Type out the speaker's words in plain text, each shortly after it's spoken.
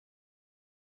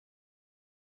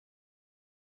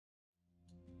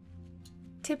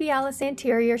Tibialis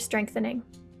anterior strengthening.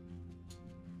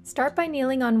 Start by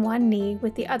kneeling on one knee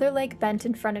with the other leg bent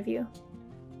in front of you.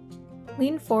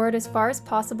 Lean forward as far as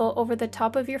possible over the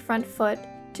top of your front foot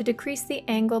to decrease the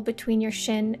angle between your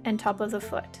shin and top of the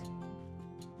foot.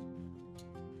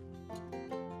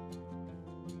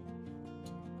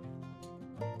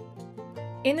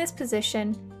 In this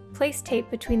position, place tape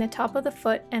between the top of the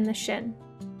foot and the shin.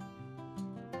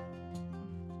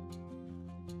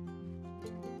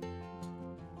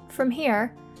 From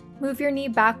here, move your knee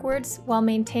backwards while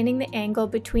maintaining the angle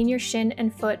between your shin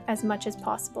and foot as much as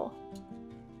possible.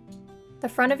 The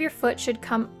front of your foot should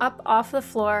come up off the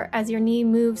floor as your knee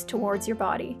moves towards your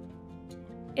body.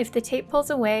 If the tape pulls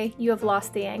away, you have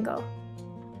lost the angle.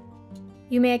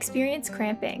 You may experience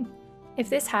cramping. If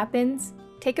this happens,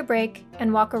 take a break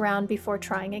and walk around before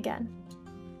trying again.